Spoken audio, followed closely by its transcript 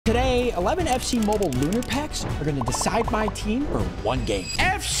Today, 11 FC Mobile Lunar packs are going to decide my team for one game.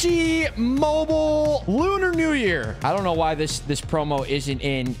 FC Mobile Lunar New Year. I don't know why this promo isn't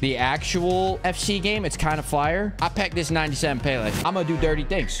in the actual FC game. It's kind of fire. I packed this 97 Pele. I'm going to do dirty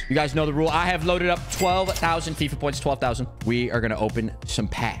things. You guys know the rule. I have loaded up 12,000 FIFA points, 12,000. We are going to open some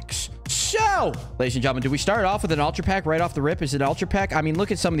packs. So, ladies and gentlemen, do we start off with an ultra pack right off the rip? Is it an ultra pack? I mean, look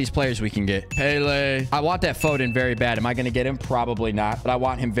at some of these players we can get. Pele. I want that Foden very bad. Am I going to get him? Probably not, but I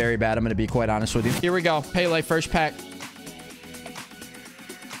want him very bad. I'm going to be quite honest with you. Here we go. Pele, first pack.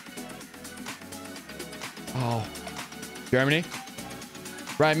 Oh. Germany.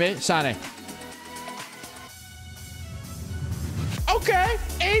 Right mid. Sane. Okay,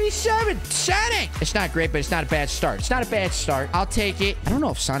 87. Sane. It's not great, but it's not a bad start. It's not a bad start. I'll take it. I don't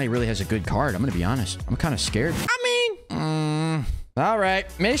know if Sane really has a good card. I'm going to be honest. I'm kind of scared. I mean, all right.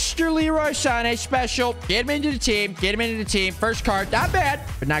 Mr. Leroy Sane, special. Get him into the team. Get him into the team. First card. Not bad,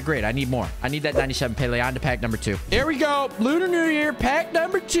 but not great. I need more. I need that 97 Pele on to pack number 2. Here we go. Lunar New Year, pack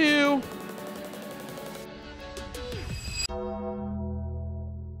number 2.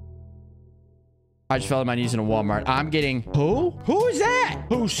 I just fell on my knees in a Walmart. I'm getting... Who? Who is that?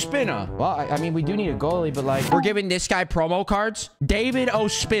 Who's Spinner? Well, I mean, we do need a goalie, but like... We're giving this guy promo cards. David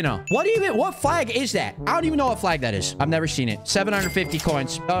Ospina. What flag is that? I don't even know what flag that is. I've never seen it. 750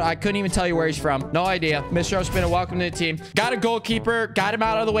 coins. Oh, I couldn't even tell you where he's from. No idea. Mr. Ospina, welcome to the team. Got a goalkeeper. Got him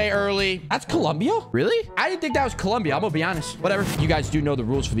out of the way early. That's Colombia? Really? I didn't think that was Colombia. I'm gonna be honest. Whatever. You guys do know the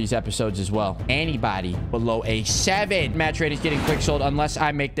rules for these episodes as well. Anybody below a 7 match rate is getting quick sold unless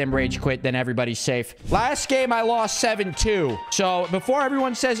I make them rage quit. Then everybody's safe. Last game, I lost 7-2. So before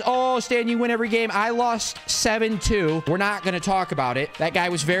everyone says, oh, Stan, you win every game, I lost 7-2. We're not going to talk about it. That guy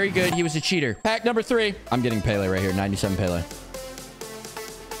was very good. He was a cheater. Pack number 3. I'm getting Pele right here. 97 Pele.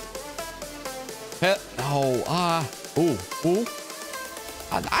 Ooh.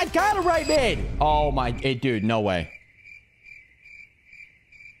 I got it right mid. Oh, my. Hey, dude, no way.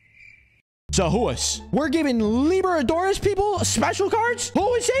 So who is? We're giving Liberadores people special cards?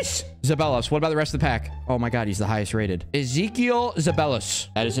 Who is this? Zabelos. What about the rest of the pack? Oh my god, he's the highest rated. Ezekiel Zabelos.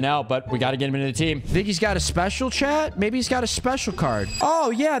 That is an L, but we got to get him into the team. Think he's got a special, chat? Maybe he's got a special card. Oh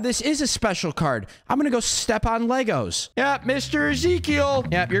yeah, this is a special card. I'm gonna go step on Legos. Yep, Mr. Ezekiel.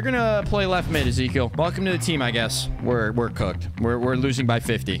 Yep, you're gonna play left mid, Ezekiel. Welcome to the team, I guess. We're cooked. We're losing by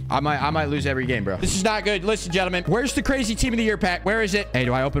 50. I might lose every game, bro. This is not good. Listen, gentlemen. Where's the crazy team of the year pack? Where is it? Hey,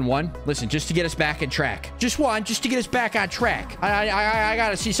 do I open one? Listen, just to get us back on track. Just one, just to get us back on track. I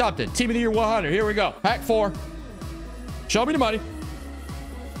gotta see something. Team of the year 100. Here we go. Pack 4. Show me the money.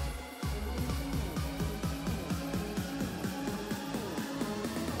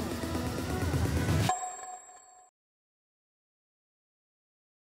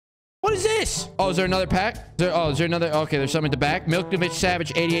 What is this? Oh, is there another pack? Is there another? Okay, there's some at the back. Milkovic,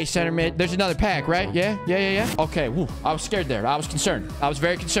 Savage, 88 center mid. There's another pack, right? Yeah. Okay, woo. I was scared there. I was concerned. I was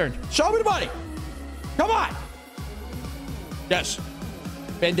very concerned. Show me the money. Come on. Yes.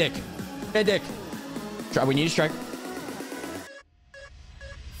 Van Dijk. We need a strike.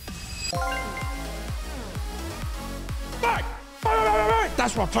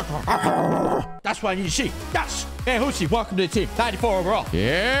 That's what I'm talking about. That's what I need to see. Yes. Man, Hussey, welcome to the team. 94 overall.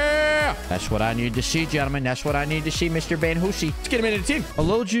 Yeah. That's what I need to see, gentlemen. That's what I need to see, Mr. Van Hussey. Let's get him into the team. A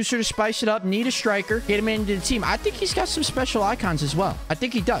little juicer to spice it up. Need a striker. Get him into the team. I think he's got some special icons as well. I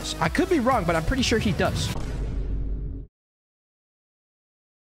think he does. I could be wrong, but I'm pretty sure he does.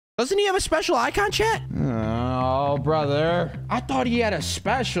 Doesn't he have a special icon, chat? Oh, brother. I thought he had a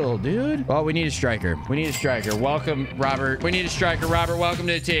special, dude. Well, we need a striker. Welcome, Robert. We need a striker. Robert, welcome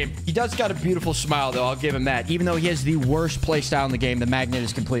to the team. He does got a beautiful smile, though. I'll give him that. Even though he has the worst play style in the game, the magnet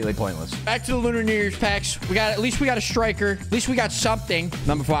is completely pointless. Back to the Lunar New Year's packs. At least we got a striker. At least we got something.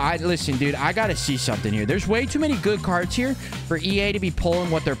 Number 4. Listen, dude, I got to see something here. There's way too many good cards here for EA to be pulling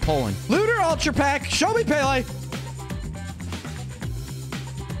what they're pulling. Lunar Ultra Pack. Show me Pele.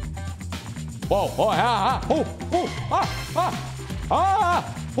 Whoa,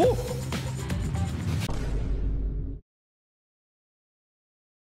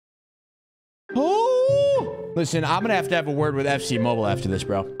 Listen, I'm gonna have to have a word with FC Mobile after this,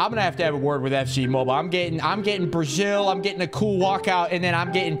 bro. I'm gonna have to have a word with FC Mobile. I'm getting Brazil. I'm getting a cool walkout, and then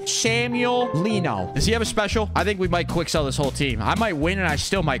I'm getting Samuel Lino. Does he have a special? I think we might quick sell this whole team. I might win, and I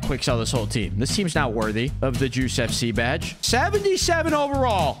still might quick sell this whole team. This team's not worthy of the Juice FC badge. 77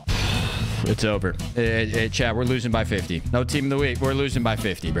 overall. It's over. Chat, we're losing by 50. No team of the week. We're losing by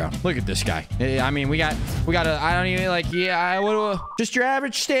 50, bro. Look at this guy. I mean, we got I don't even like, just your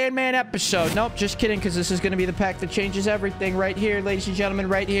average Stan Man episode. Nope, just kidding, because this is going to be the pack that changes everything right here, ladies and gentlemen,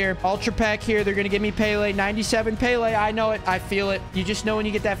 right here. Ultra pack here. They're going to give me Pele. 97 Pele. I know it. I feel it. You just know when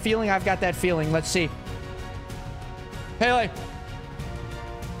you get that feeling. I've got that feeling. Let's see. Pele.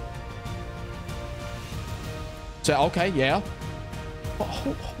 So, okay, yeah.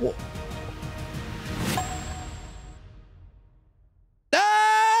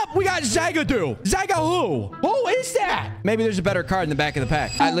 We got Zagadou. Zagaloo. Who is that? Maybe there's a better card in the back of the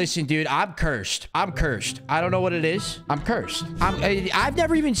pack. Listen, dude, I'm cursed. I'm cursed. I don't know what it is. I'm cursed. I've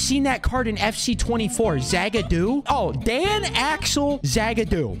never even seen that card in FC24. Zagadou. Oh, Dan Axel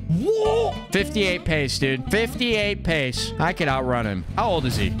Zagadou. Whoa. 58 pace, dude. 58 pace. I could outrun him. How old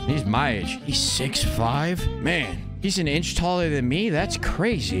is he? He's my age. He's 6'5". Man. He's an inch taller than me. That's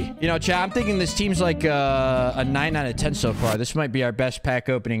crazy. You know, chat, I'm thinking this team's like a 9 out of 10 so far. This might be our best pack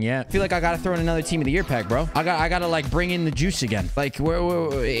opening yet. I feel like I gotta throw in another team of the year pack, bro. I gotta like bring in the juice again. Like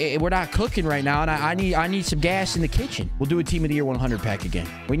we're not cooking right now, and I need some gas in the kitchen. We'll do a team of the year 100 pack again.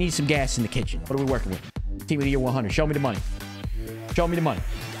 We need some gas in the kitchen. What are we working with? Team of the year 100. Show me the money. Show me the money.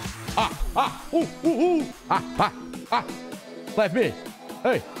 Left mid.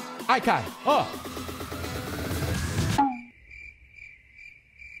 Hey, icon.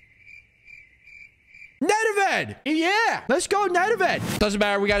 Nedved! Yeah! Let's go, Nedved! Doesn't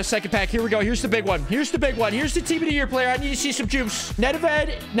matter. We got a second pack. Here we go. Here's the big one. Here's the big one. Here's the team of the year player. I need to see some juice.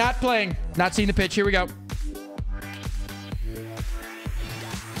 Nedved, not playing. Not seeing the pitch. Here we go.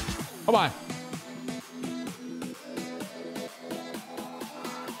 Come on.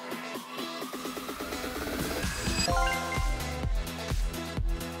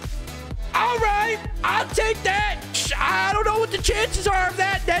 All right. I'll take that. I don't know what the chances are of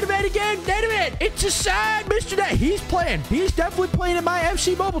that. Nedved again. Nedved. It's a sign, Mr. Nedved. He's playing. He's definitely playing in my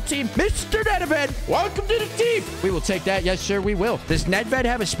FC Mobile team. Mr. Nedved, welcome to the team. We will take that. Yes, sir, we will. Does Nedved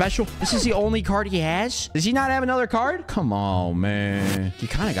have a special? This is the only card he has? Does he not have another card? Come on, man. He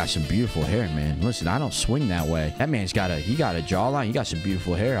kind of got some beautiful hair, man. Listen, I don't swing that way. That man's got a jawline. He got some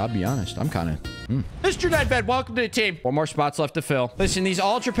beautiful hair. I'll be honest. I'm kind of... Mr. Nedved, welcome to the team. 4 more spots left to fill. Listen, these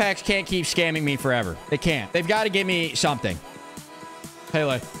ultra packs can't keep scamming me forever. They can't. They've got to give me something.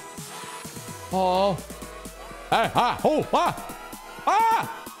 Pele. Oh. Hey, oh,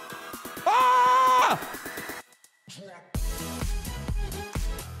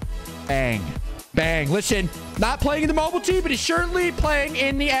 Bang. Bang. Listen, not playing in the mobile team, but he's certainly playing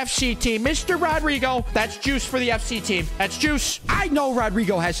in the FC team. Mr. Rodrigo, that's juice for the FC team. That's juice. I know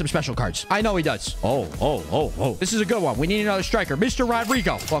Rodrigo has some special cards. I know he does. Oh. This is a good one. We need another striker. Mr.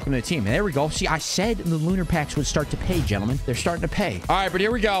 Rodrigo. Welcome to the team. There we go. See, I said the Lunar packs would start to pay, gentlemen. They're starting to pay. All right, but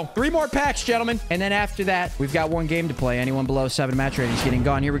here we go. 3 more packs, gentlemen. And then after that, we've got 1 game to play. Anyone below 7 match rating is getting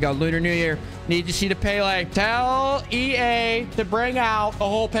gone. Here we go. Lunar New Year. Need to see the Pele. Tell EA to bring out the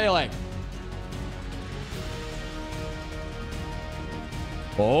whole Pele.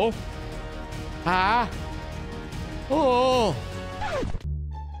 Oh. Oh.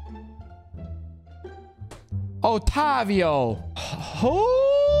 Otavio.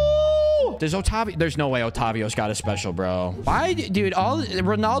 Oh. There's no way Otavio's got a special, bro. Why, dude?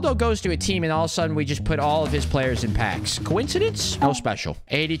 Ronaldo goes to a team and all of a sudden we just put all of his players in packs. Coincidence? No special.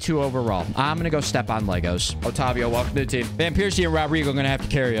 82 overall. I'm gonna go step on Legos. Otavio, welcome to the team. Van Persie and Rodrigo are gonna have to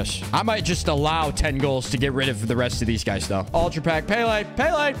carry us. I might just allow 10 goals to get rid of the rest of these guys, though. Ultra pack. Pele.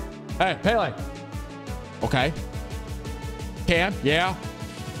 Hey, Pele. Okay. Cam. Yeah.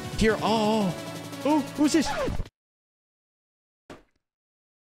 Here. Oh, who's this?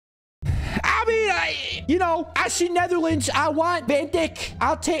 I see Netherlands. I want Van Dijk.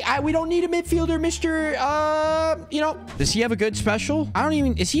 I'll take... we don't need a midfielder, Mr. Does he have a good special?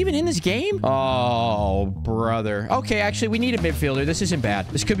 Is he even in this game? Oh, brother. Okay, actually, we need a midfielder. This isn't bad.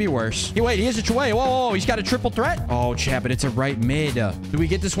 This could be worse. Wait, he has a... Whoa, he's got a triple threat? Oh, chat, but it's a right mid. Do we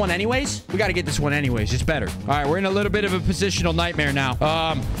get this one anyways? We got to get this one anyways. It's better. All right, we're in a little bit of a positional nightmare now.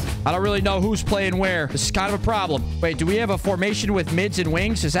 I don't really know who's playing where. This is kind of a problem. Wait, do we have a formation with mids and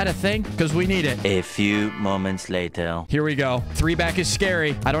wings? Is that a thing? Because we need it. A few moments later. Here we go. 3-back is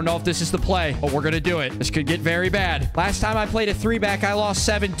scary. I don't know if this is the play, but we're going to do it. This could get very bad. Last time I played a 3-back, I lost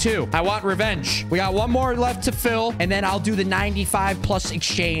 7-2. I want revenge. We got 1 more left to fill, and then I'll do the 95+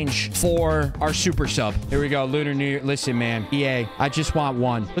 exchange for our super sub. Here we go. Lunar New Year. Listen, man. EA, I just want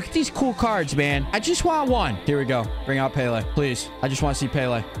 1. Look at these cool cards, man. I just want 1. Here we go. Bring out Pele. Please. I just want to see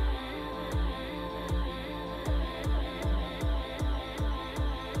Pele.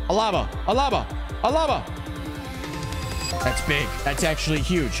 Alaba. That's big. That's actually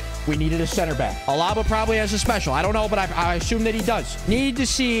huge. We needed a center back. Alaba probably has a special. I don't know, but I assume that he does. Need to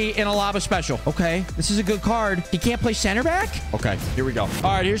see an Alaba special. Okay, this is a good card. He can't play center back? Okay, here we go.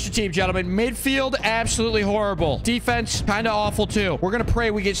 All right, here's the team, gentlemen. Midfield, absolutely horrible. Defense, kind of awful, too. We're going to pray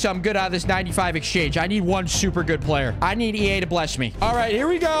we get something good out of this 95 exchange. I need one super good player. I need EA to bless me. All right, here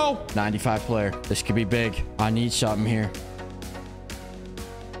we go. 95 player. This could be big. I need something here.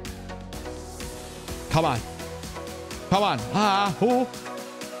 Come on. Come on. Who?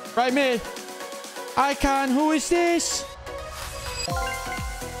 Right mid. Icon, who is this?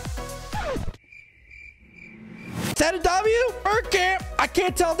 Is that a W? Or can't? I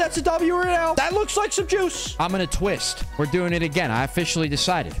can't tell if that's a W or an L. That looks like some juice. I'm gonna twist. We're doing it again. I officially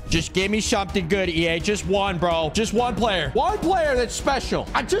decided. Just give me something good, EA. Just one, bro. Just one player. One player that's special.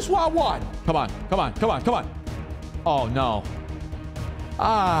 I just want one. Come on. Come on. Come on. Come on. Oh, no.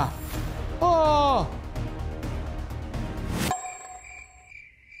 Oh.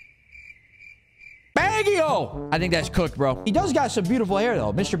 Baggio. I think that's cooked, bro. He does got some beautiful hair,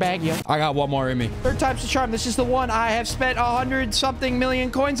 though. Mr. Baggio. I got one more in me. Third time's the charm. This is the one. I have spent 100-something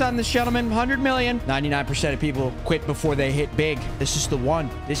million coins on this, gentleman. 100 million. 99% of people quit before they hit big. This is the one.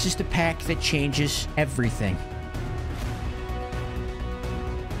 This is the pack that changes everything.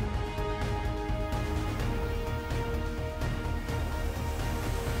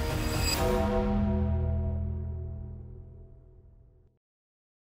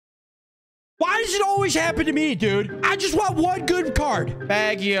 Why does it always happen to me, dude? I just want one good card.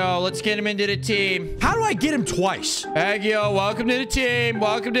 Baggio, let's get him into the team. How do I get him twice? Baggio, welcome to the team.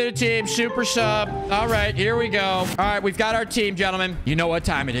 Welcome to the team. Super sub. All right, here we go. All right, we've got our team, gentlemen. You know what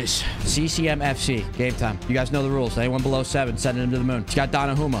time it is. CCMFC. Game time. You guys know the rules. Anyone below 7, sending him to the moon. He's got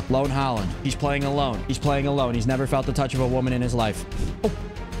Donnarumma. Lone Holland. He's playing alone. He's playing alone. He's never felt the touch of a woman in his life. Oh.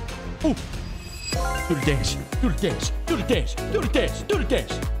 Oh. Do the dance. Do the dance. Do the dance. Do the dance. Do the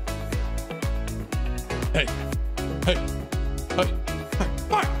dance. Hey, hey, hey, hey,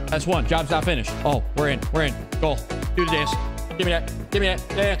 fire. That's one. Job's not finished. Oh, we're in. We're in. Goal. Do the dance. Give me that. Give me that.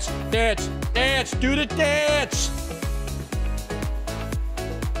 Dance. Dance. Dance. Do the dance.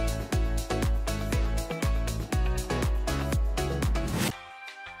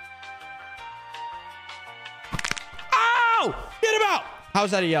 Ow! Get him out.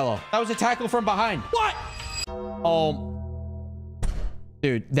 How's that a yellow? That was a tackle from behind. What?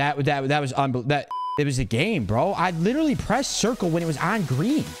 Dude, that was unbelievable. It was the game, bro. I literally pressed circle when it was on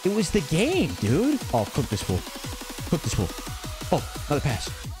green. It was the game, dude. Oh, cook this fool. Cook this fool. Oh, another pass.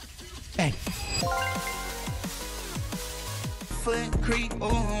 Bang. Foot creep,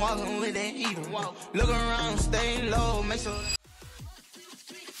 walking with that even walk. Look around, stay low, make sure.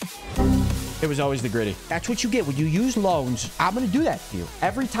 It was always the gritty. That's what you get when you use loans. I'm going to do that for you.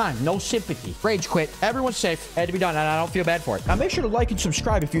 Every time. No sympathy. Rage quit. Everyone's safe. Had to be done, and I don't feel bad for it. Now, make sure to like and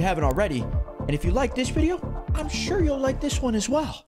subscribe if you haven't already. And if you like this video, I'm sure you'll like this one as well.